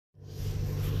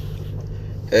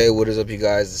Hey, what is up, you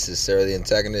guys? This is Sarah the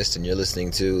Antagonist, and you're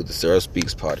listening to the Sarah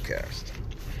Speaks podcast.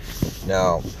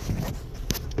 Now,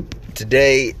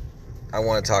 today, I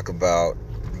want to talk about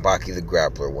Baki the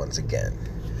Grappler once again.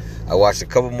 I watched a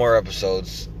couple more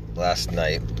episodes last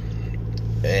night,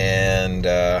 and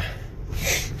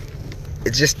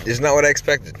it's not what I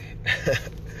expected.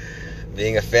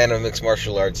 Being a fan of mixed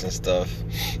martial arts and stuff,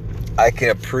 I can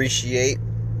appreciate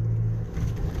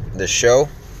the show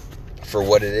for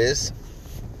what it is,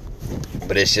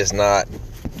 but it's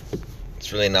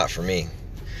really not for me.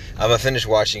 I'm gonna finish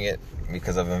watching it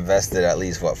because I've invested at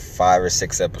least 5 or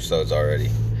 6 episodes already.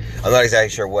 I'm not exactly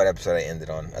sure what episode I ended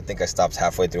on. I think I stopped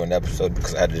halfway through an episode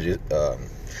because I had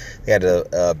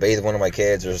to bathe one of my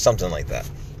kids or something like that,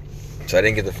 so I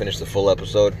didn't get to finish the full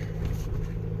episode,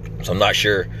 so I'm not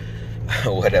sure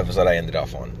what episode I ended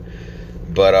off on.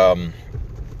 But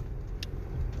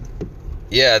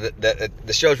yeah,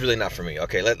 the show's really not for me.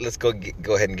 Okay, let's go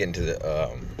ahead and get into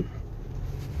the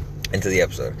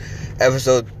episode.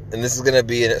 And this is gonna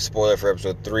be a spoiler for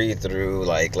episode 3 through,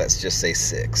 let's just say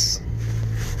 6.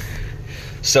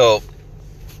 So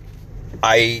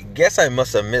I guess I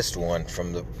must have missed one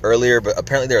from the earlier, but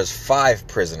apparently there was 5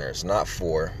 prisoners, not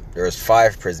 4. There was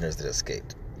 5 prisoners that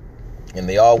escaped, and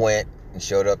they all went and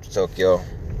showed up to Tokyo,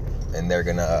 and they're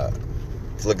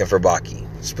looking for Baki,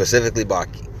 specifically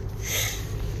Baki.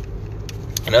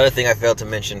 Another thing I failed to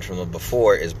mention from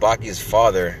before is Baki's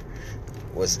father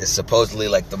is supposedly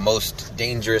the most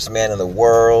dangerous man in the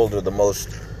world, or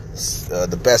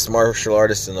the best martial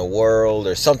artist in the world,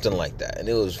 or something like that. And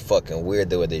it was fucking weird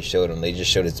the way they showed him. They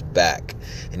just showed his back,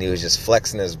 and he was just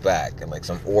flexing his back, and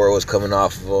some aura was coming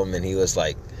off of him, and he was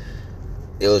it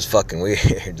was fucking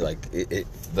weird.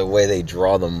 The way they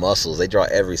draw the muscles, they draw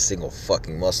every single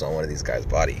fucking muscle on one of these guys'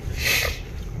 body.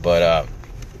 But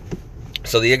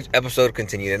so the episode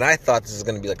continued, and I thought this was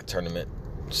going to be like a tournament.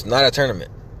 It's not a tournament.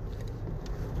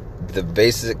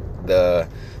 The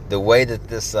way that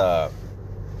this,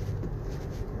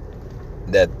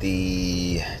 that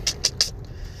the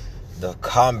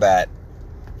combat,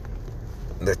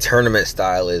 the tournament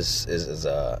style is it's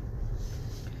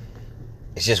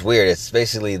just weird. It's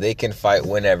basically they can fight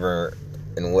whenever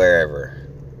and wherever.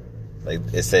 They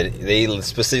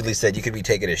specifically said you could be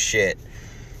taking a shit,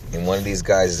 and one of these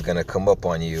guys is going to come up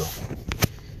on you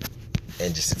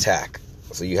and just attack.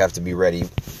 So you have to be ready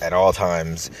at all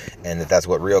times, and that's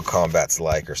what real combat's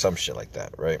like, or some shit like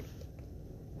that, right?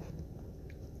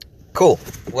 Cool.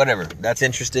 Whatever. That's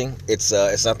interesting. It's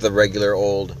not the regular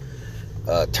old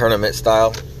tournament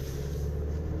style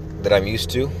that I'm used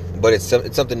to, but it's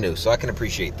something new, so I can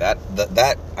appreciate that.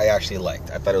 That I actually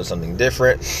liked. I thought it was something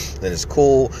different. That is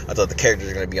cool. I thought the characters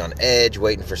are going to be on edge,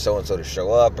 waiting for so-and-so to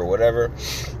show up, or whatever.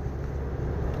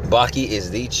 Baki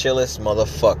is the chillest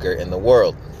motherfucker in the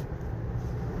world.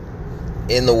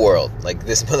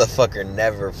 This motherfucker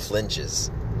never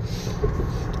flinches.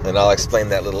 And I'll explain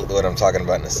what I'm talking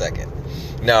about in a second.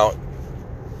 Now,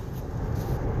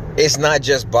 it's not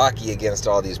just Baki against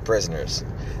all these prisoners.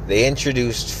 They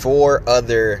introduced 4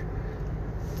 other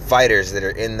fighters that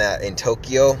are in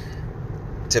Tokyo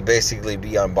to basically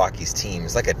be on Baki's team.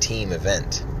 It's like a team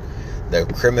event. The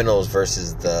criminals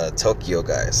versus the Tokyo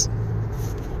guys.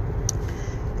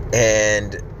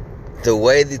 And the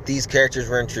way that these characters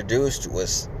were introduced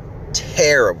was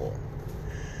terrible.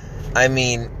 I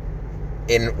mean,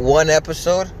 in one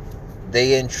episode,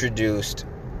 they introduced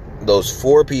those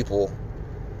 4 people,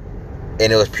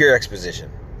 and it was pure exposition.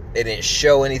 It didn't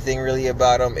show anything really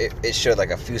about them. It showed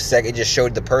a few seconds. It just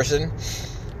showed the person,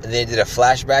 and then it did a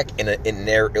flashback, and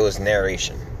it was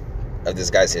narration of this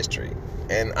guy's history.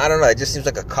 And I don't know, it just seems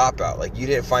like a cop-out. You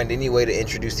didn't find any way to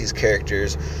introduce these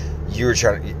characters. They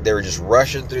were just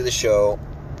rushing through the show.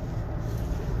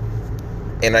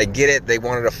 And I get it, they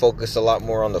wanted to focus a lot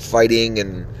more on the fighting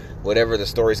and whatever the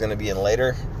story's going to be in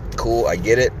later. Cool, I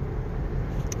get it.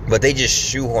 But they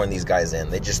just shoehorned these guys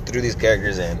in. They just threw these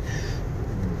characters in.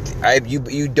 You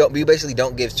basically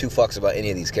don't give 2 fucks about any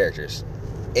of these characters.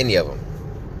 Any of them.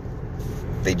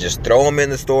 They just throw them in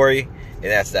the story, and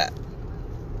that's that.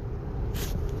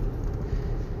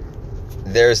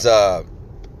 There's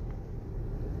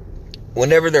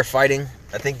whenever they're fighting,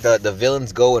 I think the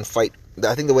villains go and fight.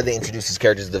 I think the way they introduce these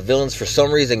characters, the villains for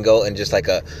some reason go and just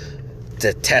to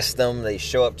test them. They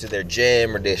show up to their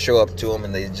gym, or they show up to them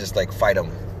and they just fight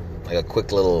them, a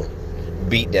quick little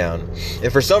beat down.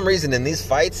 And for some reason in these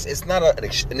fights, it's not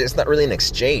really an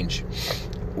exchange.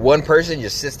 One person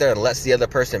just sits there and lets the other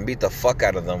person beat the fuck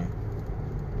out of them,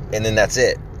 and then that's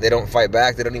it. They don't fight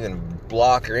back. They don't even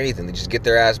block or anything. They just get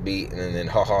their ass beat, and then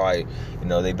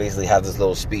they basically have this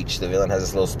little speech. The villain has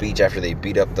this little speech after they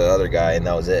beat up the other guy, and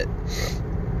that was it.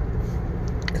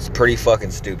 It's pretty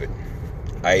fucking stupid.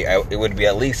 It would be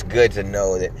at least good to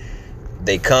know that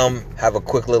they come, have a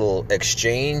quick little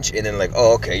exchange, and then like,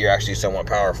 oh, okay, you're actually somewhat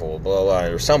powerful, blah, blah,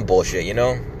 or some bullshit, you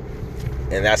know?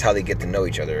 And that's how they get to know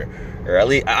each other. Or at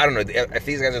least, I don't know, if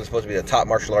these guys are supposed to be the top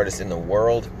martial artists in the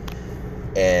world,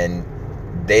 and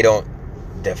they don't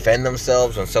defend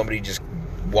themselves when somebody just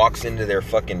walks into their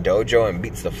fucking dojo and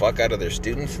beats the fuck out of their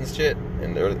students and shit,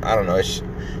 and I don't know, it's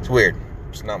weird.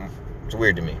 It's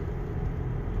weird to me.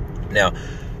 Now,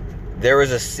 there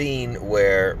was a scene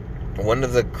where one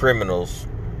of the criminals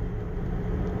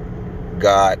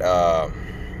got,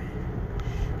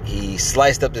 he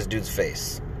sliced up this dude's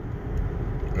face.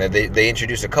 Now, they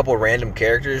introduced a couple random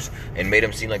characters and made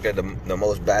them seem like they're the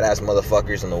most badass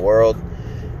motherfuckers in the world.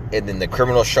 And then the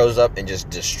criminal shows up and just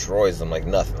destroys them like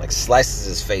nothing. Like, slices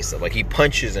his face up. Like, he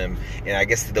punches him, and I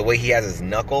guess the way he has his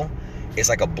knuckle, it's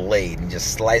like a blade, and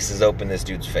just slices open this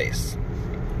dude's face.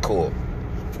 Cool.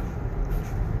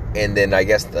 And then I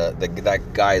guess that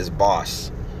guy's boss,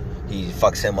 he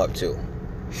fucks him up too.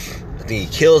 I think he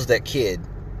kills that kid,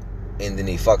 and then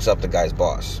he fucks up the guy's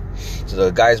boss. So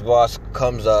the guy's boss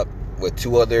comes up with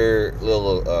two other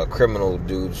little criminal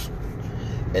dudes,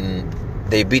 and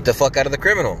they beat the fuck out of the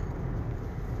criminal.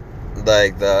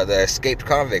 Like the escaped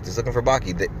convict is looking for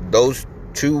Baki. Those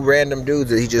two random dudes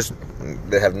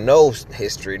that have no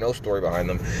history, no story behind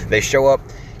them, they show up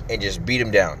and just beat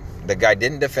him down. The guy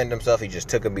didn't defend himself. He just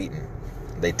took a beating.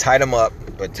 They tied him up,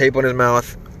 put tape on his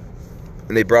mouth,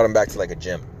 and they brought him back to like a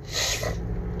gym.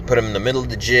 Put him in the middle of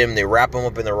the gym. They wrap him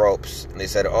up in the ropes. And they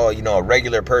said, oh, you know, a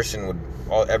regular person would,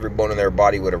 every bone in their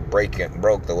body would have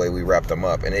broke the way we wrapped him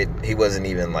up. And he wasn't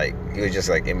even like, he was just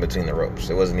like in between the ropes.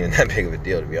 It wasn't even that big of a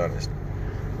deal, to be honest.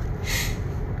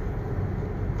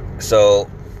 So,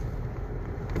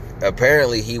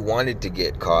 apparently he wanted to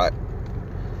get caught.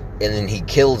 And then he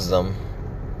kills them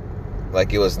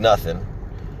like it was nothing.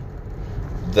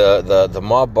 The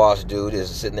mob boss dude is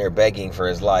sitting there begging for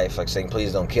his life, like saying,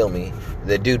 please don't kill me.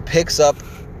 The dude picks up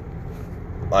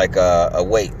like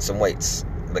some weights,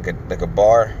 like a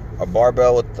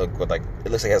barbell with like,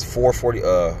 it looks like it has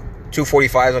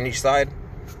 245s on each side.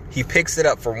 He picks it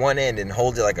up from one end and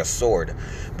holds it like a sword,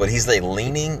 but he's like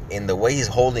leaning, and the way he's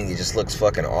holding it just looks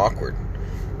fucking awkward.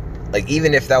 Like,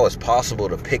 even if that was possible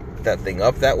to pick that thing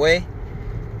up that way,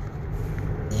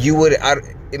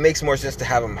 it makes more sense to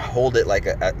have him hold it like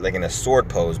in a sword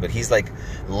pose, but he's like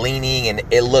leaning, and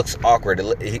it looks awkward.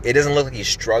 It doesn't look like he's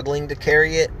struggling to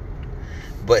carry it,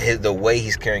 but the way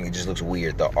he's carrying it just looks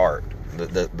weird. The art,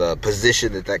 the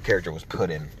position that character was put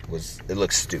in, it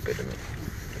looks stupid to me.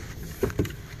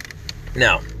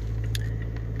 Now,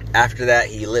 after that,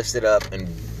 he lifts it up and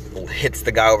hits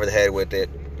the guy over the head with it,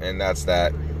 and that's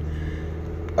that.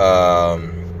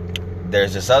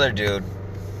 There's this other dude.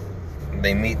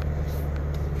 They meet.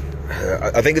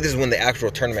 I think this is when the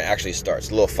actual tournament actually starts.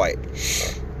 A little fight.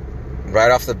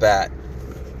 Right off the bat,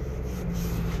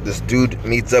 this dude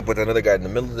meets up with another guy in the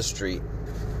middle of the street,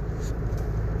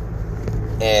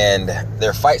 and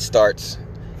their fight starts.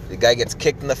 The guy gets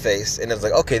kicked in the face, and it's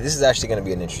like, okay, this is actually going to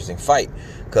be an interesting fight,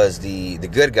 because the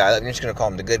good guy, I'm just going to call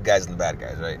them the good guys and the bad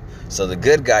guys, right? So the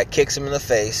good guy kicks him in the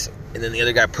face, and then the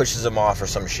other guy pushes him off or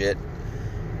some shit,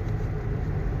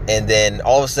 and then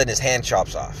all of a sudden his hand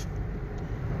chops off.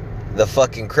 The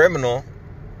fucking criminal,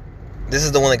 this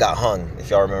is the one that got hung, if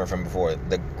y'all remember from before.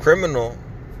 The criminal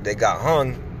that got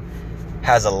hung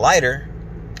has a lighter.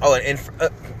 Oh, and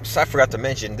so I forgot to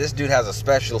mention, this dude has a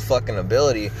special fucking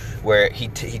ability where he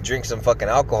drinks some fucking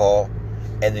alcohol,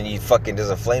 and then he fucking does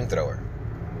a flamethrower,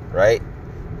 right?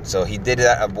 So he did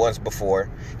that once before.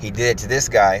 He did it to this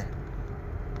guy,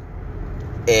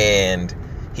 and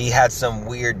he had some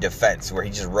weird defense where he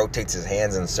just rotates his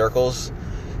hands in circles,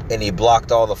 and he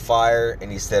blocked all the fire,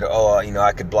 and he said, oh, you know,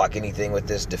 I could block anything with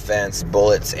this defense,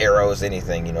 bullets, arrows,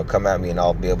 anything, you know, come at me and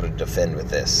I'll be able to defend with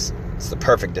this. It's the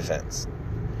perfect defense.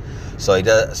 So he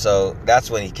does. So that's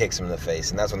when he kicks him in the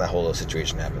face, and that's when that whole little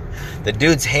situation happened. The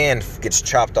dude's hand gets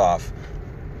chopped off.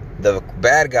 The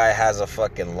bad guy has a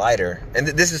fucking lighter, and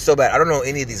this is so bad. I don't know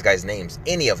any of these guys' names,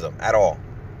 any of them at all.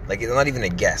 Like, not even a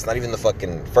guess, not even the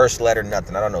fucking first letter,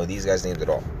 nothing. I don't know these guys' names at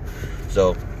all.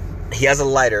 So he has a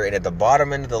lighter, and at the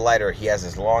bottom end of the lighter, he has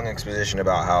this long exposition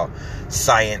about how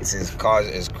science is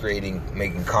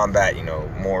making combat, you know,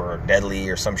 more deadly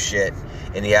or some shit.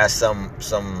 And he has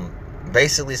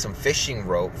basically some fishing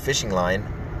line,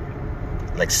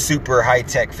 like super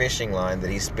high-tech fishing line that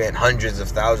he spent hundreds of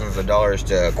thousands of dollars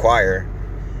to acquire,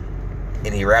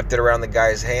 and he wrapped it around the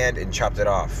guy's hand and chopped it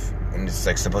off, and it's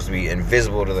like supposed to be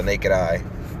invisible to the naked eye.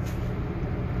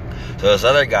 So this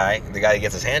other guy, the guy that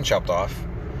gets his hand chopped off,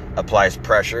 applies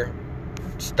pressure,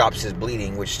 stops his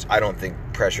bleeding, which I don't think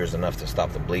pressure is enough to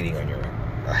stop the bleeding on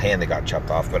a hand that got chopped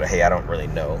off. But hey, I don't really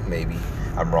know. Maybe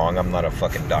I'm wrong. I'm not a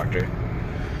fucking doctor.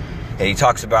 And he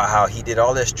talks about how he did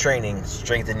all this training,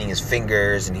 strengthening his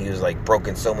fingers, and he was like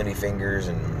broken so many fingers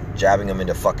and jabbing them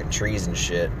into fucking trees and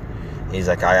shit. And he's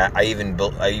like, I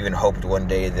even hoped one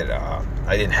day that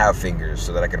I didn't have fingers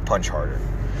so that I could punch harder.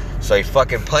 So he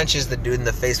fucking punches the dude in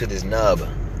the face with his nub,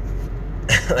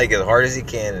 like as hard as he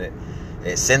can, and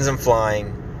it sends him flying.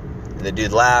 And the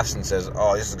dude laughs and says,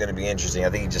 "Oh, this is gonna be interesting." I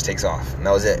think he just takes off, and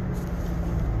that was it.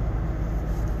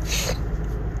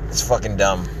 It's fucking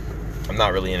dumb. I'm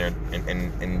not really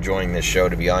enjoying this show,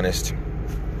 to be honest.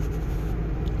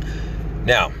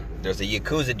 Now, there's a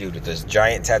Yakuza dude with this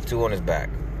giant tattoo on his back.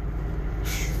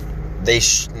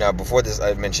 Now, before this,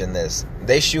 I mentioned this.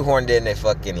 They shoehorned in a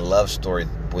fucking love story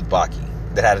with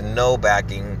Baki that had no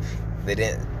backing. They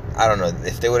didn't. I don't know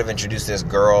if they would have introduced this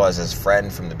girl as his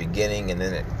friend from the beginning, and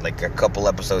then like a couple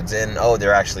episodes in, oh,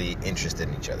 they're actually interested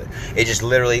in each other. It just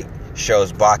literally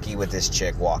shows Baki with this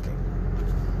chick walking.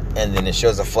 And then it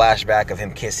shows a flashback of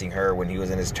him kissing her when he was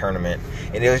in his tournament.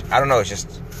 And it was, I don't know, it's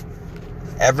just,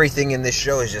 everything in this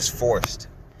show is just forced.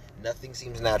 Nothing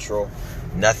seems natural.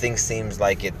 Nothing seems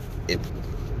like it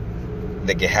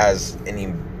has any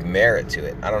merit to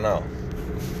it. I don't know.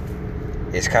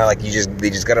 It's kind of like they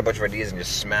just got a bunch of ideas and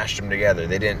just smashed them together.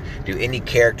 They didn't do any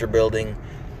character building,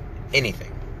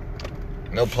 anything.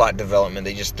 No plot development.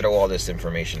 They just throw all this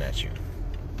information at you.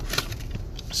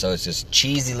 So it's this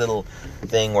cheesy little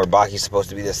thing where Baki's supposed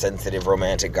to be the sensitive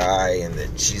romantic guy and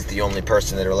that she's the only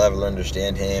person that will ever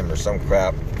understand him or some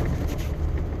crap.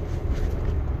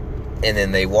 And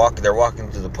then they're walking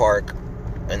through the park,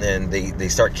 and then they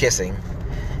start kissing.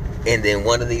 And then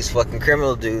one of these fucking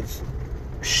criminal dudes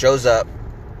shows up.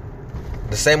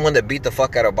 The same one that beat the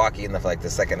fuck out of Baki in the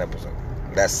second episode.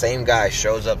 That same guy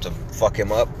shows up to fuck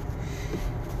him up.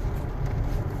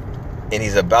 And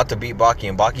he's about to beat Baki,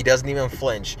 and Baki doesn't even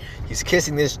flinch. He's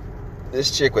kissing this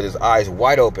chick with his eyes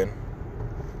wide open.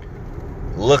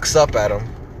 Looks up at him.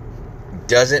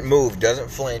 Doesn't move, doesn't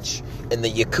flinch. And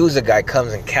the Yakuza guy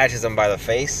comes and catches him by the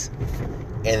face.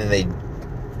 And then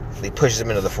they pushes him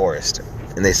into the forest.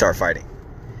 And they start fighting.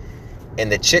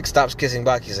 And the chick stops kissing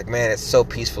Baki. He's like, man, it's so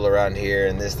peaceful around here,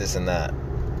 and this, and that.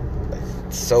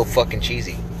 It's so fucking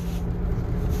cheesy.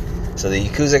 So the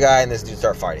Yakuza guy and this dude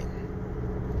start fighting.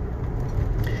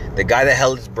 The guy that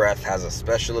held his breath has a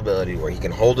special ability where he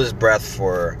can hold his breath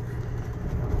for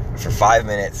 5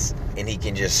 minutes, and he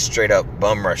can just straight up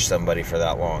bum rush somebody for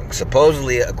that long.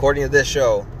 Supposedly, according to this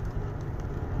show,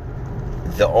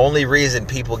 the only reason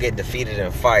people get defeated in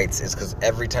fights is because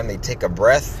every time they take a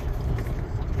breath,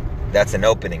 that's an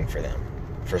opening for them.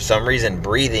 For some reason,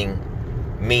 breathing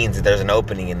means that there's an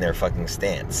opening in their fucking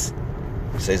stance.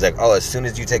 So he's like, oh, as soon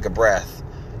as you take a breath,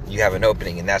 you have an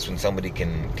opening, and that's when somebody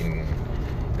can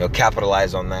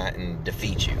capitalize on that and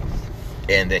defeat you.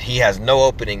 And that he has no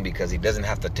opening because he doesn't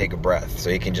have to take a breath. So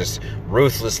he can just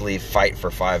ruthlessly fight for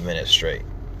 5 minutes straight.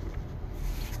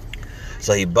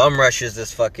 So he bum rushes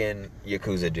this fucking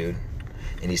Yakuza dude.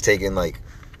 And he's taking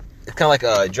it's kind of like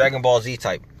a Dragon Ball Z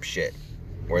type shit.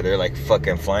 Where they're like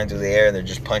fucking flying through the air and they're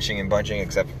just punching and punching.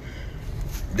 Except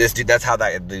this dude, that's how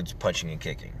that dude's punching and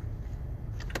kicking.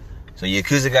 So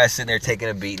Yakuza guy's sitting there taking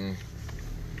a beating.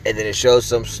 And then it shows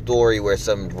some story where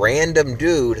some random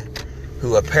dude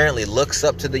who apparently looks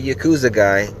up to the Yakuza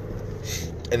guy,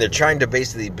 and they're trying to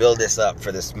basically build this up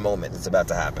for this moment that's about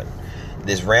to happen.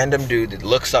 This random dude that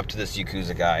looks up to this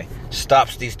Yakuza guy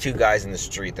stops these two guys in the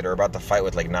street that are about to fight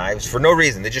with knives for no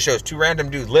reason. It just shows two random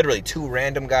dudes, literally two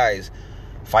random guys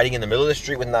fighting in the middle of the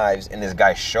street with knives, and this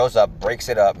guy shows up, breaks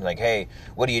it up, and like, hey,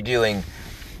 what are you doing?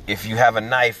 If you have a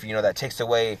knife, that takes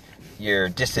away your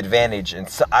disadvantage. And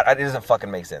so, it doesn't fucking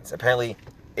make sense. Apparently,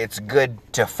 it's good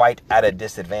to fight at a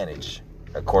disadvantage,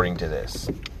 according to this.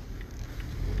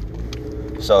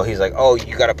 So he's like, oh,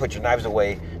 you got to put your knives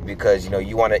away because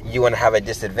you want to have a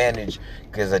disadvantage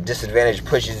because a disadvantage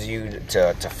pushes you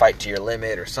to fight to your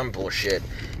limit or some bullshit,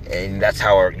 and that's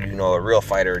how a real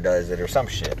fighter does it or some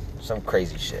shit, some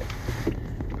crazy shit.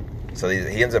 So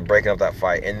he ends up breaking up that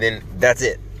fight, and then that's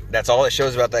it. That's all it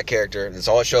shows about that character. That's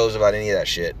all it shows about any of that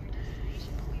shit.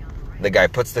 The guy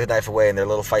puts the knife away and their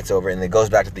little fight's over, and then goes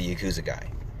back to the Yakuza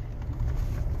guy.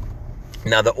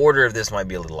 Now, the order of this might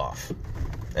be a little off.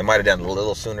 It might have done it a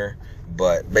little sooner,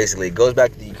 but basically it goes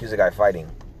back to the Yakuza guy fighting.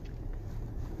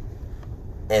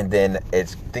 And then I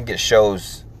think it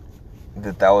shows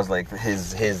that was like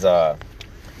his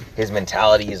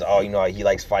mentality is, he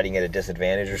likes fighting at a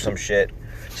disadvantage or some shit.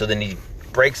 So then he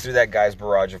breaks through that guy's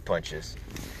barrage of punches,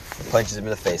 punches him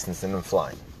in the face and sends him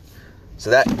flying. So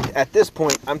that at this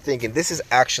point, I'm thinking this is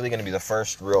actually going to be the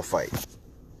first real fight.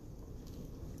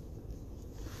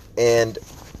 And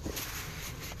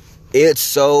it's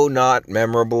so not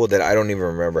memorable that I don't even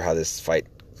remember how this fight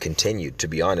continued, to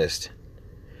be honest.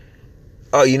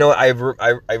 Oh, you know what?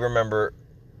 I remember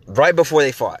right before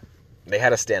they fought, they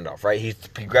had a standoff, right? He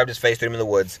grabbed his face, threw him in the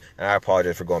woods, and I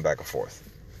apologize for going back and forth.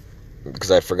 Because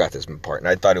I forgot this part, and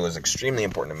I thought it was extremely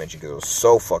important to mention because it was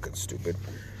so fucking stupid.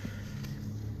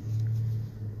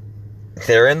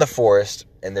 They're in the forest,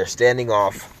 and they're standing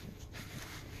off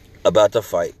about to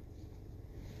fight.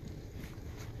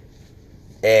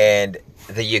 And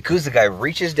the Yakuza guy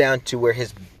reaches down to where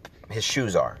his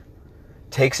shoes are,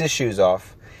 takes his shoes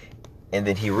off, and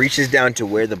then he reaches down to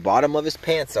where the bottom of his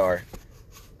pants are,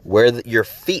 where your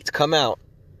feet come out.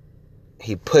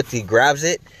 He grabs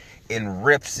it and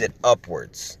rips it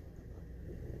upwards,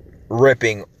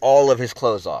 ripping all of his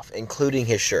clothes off, including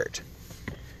his shirt.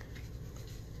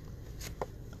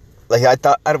 Like, I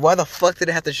thought, why the fuck did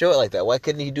it have to show it like that? Why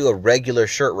couldn't he do a regular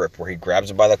shirt rip where he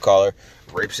grabs it by the collar,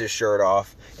 rips his shirt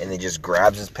off, and then just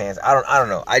grabs his pants? I don't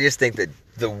know. I just think that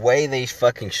the way they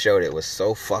fucking showed it was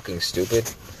so fucking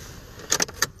stupid.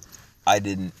 I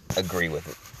didn't agree with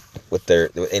it, with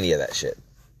any of that shit.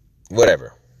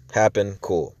 Whatever. Happened,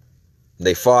 cool.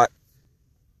 They fought.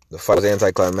 The fight was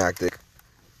anticlimactic.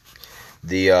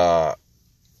 The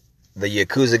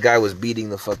Yakuza guy was beating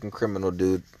the fucking criminal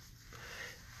dude.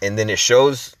 And then it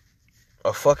shows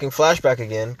a fucking flashback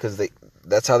again, because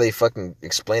that's how they fucking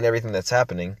explain everything that's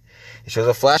happening. It shows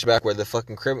a flashback where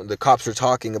the cops are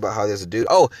talking about how there's a dude.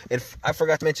 Oh, and I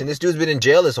forgot to mention, this dude's been in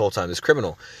jail this whole time, this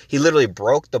criminal. He literally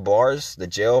broke the bars, the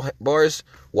jail bars,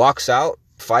 walks out,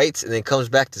 fights, and then comes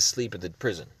back to sleep at the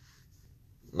prison.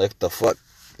 Like, the fuck?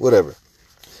 Whatever.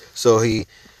 So the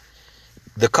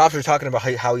cops are talking about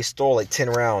how he stole like 10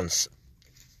 rounds,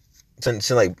 10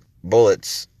 like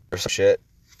bullets or some shit.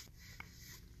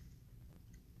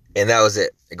 And that was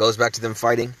it. It goes back to them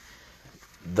fighting.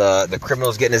 The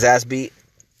criminal's getting his ass beat.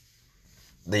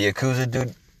 The Yakuza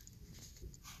dude,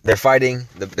 they're fighting.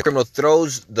 The criminal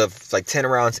throws the like 10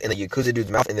 rounds in the Yakuza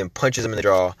dude's mouth and then punches him in the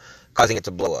jaw, causing it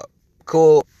to blow up.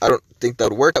 Cool. I don't think that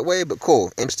would work that way, but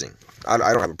cool. Interesting. I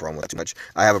don't have a problem with that too much.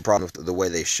 I have a problem with the way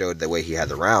they showed the way he had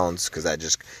the rounds, because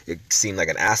it seemed like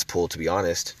an ass pull, to be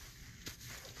honest.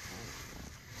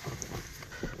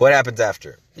 What happens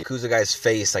after? Yakuza guy's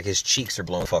face, like his cheeks are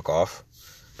blown the fuck off,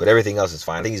 but everything else is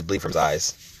fine. I think he's bleeding from his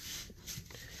eyes.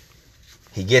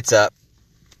 He gets up,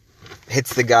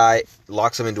 hits the guy,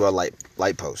 locks him into a light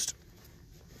post.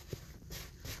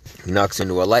 He knocks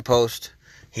into a light post.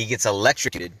 He gets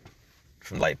electrocuted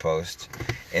from the light post,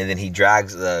 and then he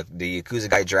drags the Yakuza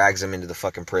guy drags him into the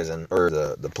fucking prison, or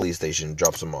the police station,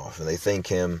 drops him off, and they thank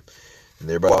him, and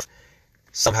they're both off.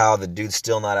 Somehow the dude's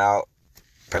still not out.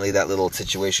 Apparently that little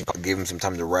situation gave him some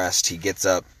time to rest. He gets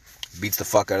up, beats the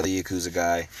fuck out of the Yakuza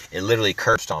guy, and literally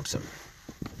curb stomps him.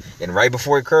 And right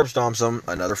before he curb stomps him,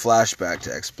 another flashback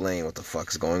to explain what the fuck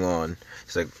is going on.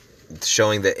 It's like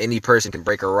showing that any person can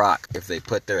break a rock if they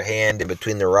put their hand in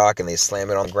between the rock and they slam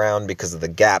it on the ground, because of the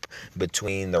gap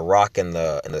between the rock and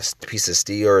the piece of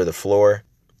steel or the floor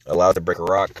allowed to break a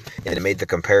rock. And it made the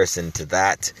comparison to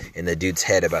that and the dude's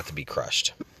head about to be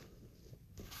crushed.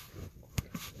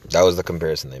 That was the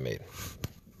comparison they made.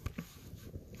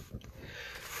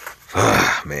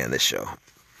 Ah, man, this show.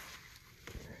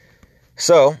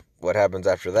 So, what happens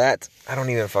after that? I don't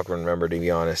even fucking remember, to be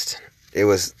honest. I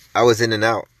was in and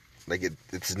out. Like,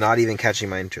 it's not even catching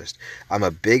my interest. I'm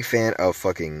a big fan of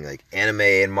fucking, like, anime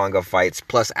and manga fights,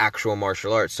 plus actual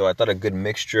martial arts, so I thought a good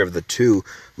mixture of the two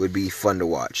would be fun to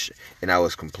watch. And I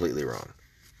was completely wrong.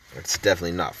 It's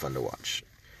definitely not fun to watch.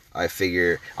 I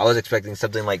was expecting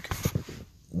something like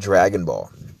Dragon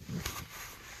Ball.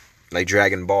 Like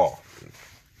Dragon Ball.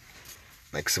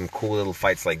 Like some cool little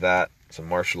fights like that. Some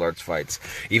martial arts fights.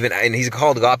 And he's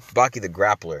called Baki the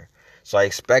Grappler. So I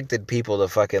expected people to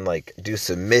fucking like do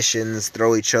submissions,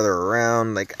 throw each other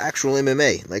around, like actual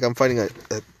MMA. Like I'm fighting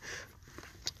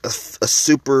a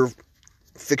super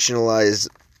fictionalized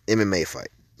MMA fight.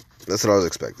 That's what I was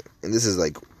expecting. And this is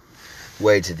like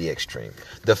way to the extreme.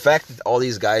 The fact that all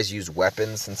these guys use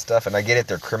weapons and stuff, and I get it,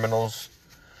 they're criminals,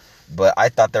 but I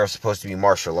thought they were supposed to be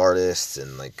martial artists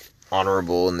and like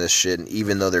honorable and this shit. And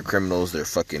even though they're criminals, they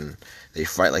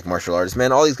fight like martial artists.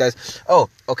 Man, all these guys. Oh,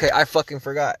 okay, I fucking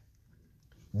forgot.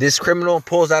 This criminal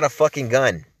pulls out a fucking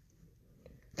gun.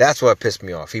 That's what pissed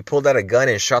me off. He pulled out a gun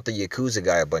and shot the Yakuza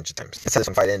guy a bunch of times. That's how this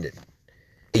fight ended.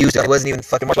 He wasn't even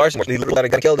fucking martial arts anymore. He literally had a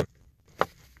gun and killed him.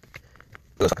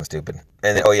 It was fucking stupid.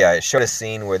 And then, it showed a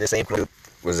scene where this same dude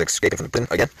was escaping from the prison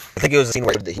again. I think it was a scene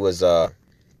where he was,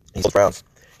 he sold rounds.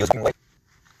 He was looking like,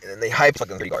 and they hype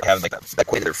fucking security guard having like that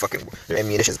quality, their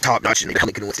ammunition is top notch, and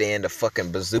they can withstand a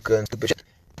fucking bazooka and stupid shit.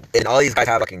 And all these guys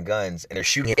have fucking guns, and they're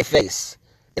shooting in face,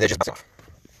 and they're just bouncing off.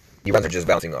 The guns are just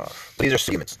bouncing off. These are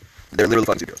humans. They're literally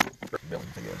fucking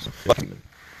superheroes.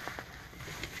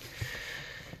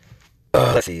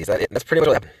 Let's see, is that it? That's pretty much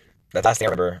what happened. The last thing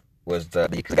I remember was the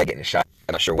guy getting shot.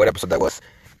 I'm not sure what episode that was,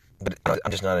 but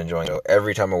I'm just not enjoying it.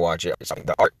 Every time I watch it,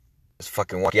 the art is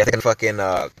fucking wonky. I think the fucking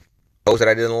pose that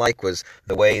I didn't like was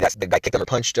the way that the guy kicked him or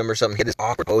punched him or something. He had this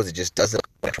awkward pose. It just doesn't look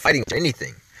like fighting or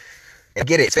anything. And I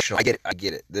get it, it's fictional. I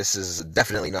get it. This is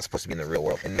definitely not supposed to be in the real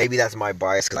world. And maybe that's my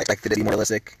bias because I expected it to be more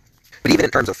realistic. But even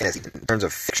in terms of fantasy, in terms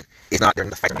of fiction, it's not. The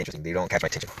fights are interesting. They don't catch my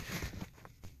attention.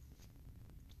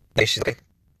 She's okay,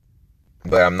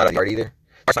 but I'm not a art either.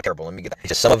 Art's not terrible. Let me get that. It's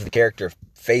just some of the character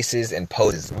faces and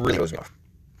poses really throws me off.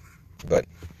 But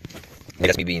maybe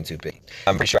that's me being too big.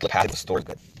 I'm pretty sure I can look past the story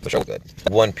good. The show was good.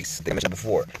 One Piece, they mentioned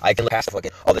before. I can look past fucking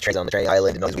all the trains on the train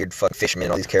island and all these weird fucking fishermen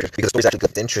and all these characters because the story's actually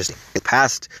good. It's interesting. It's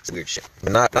past some weird shit,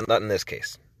 but not in this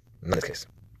case. Not in this case.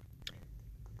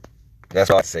 That's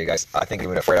all I have to say, guys. I think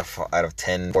even if we're out of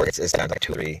 10, or it's down to like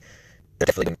 2 or 3. They're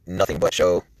definitely nothing but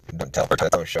show. Don't tell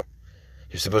its own show.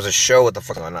 You're supposed to show what the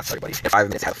fuck is going on, not tell everybody. In 5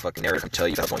 minutes, have a fucking narrative and tell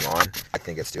you what's going on. I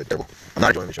think it's terrible. I'm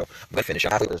not enjoying the show. I'm gonna finish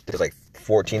it. There's like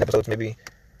 14 episodes, maybe.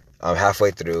 I'm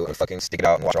halfway through. I'm fucking stick it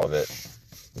out and watch all of it.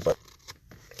 But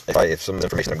if some of the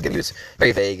information I'm giving you is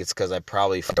very vague, it's because I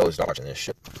probably dozed off watching this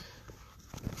shit.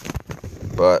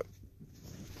 But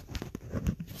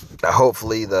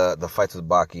hopefully the fights with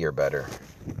Baki are better,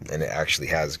 and it actually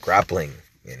has grappling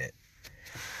in it.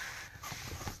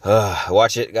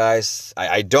 Watch it, guys.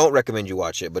 I don't recommend you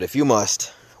watch it, but if you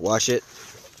must, watch it.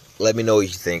 Let me know what you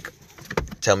think.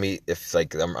 Tell me if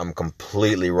like I'm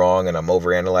completely wrong and I'm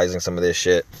overanalyzing some of this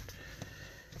shit.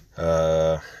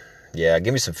 Yeah,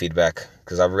 give me some feedback,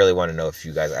 because I really want to know if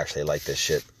you guys actually like this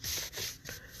shit.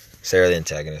 Sarah the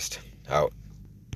Antagonist, out.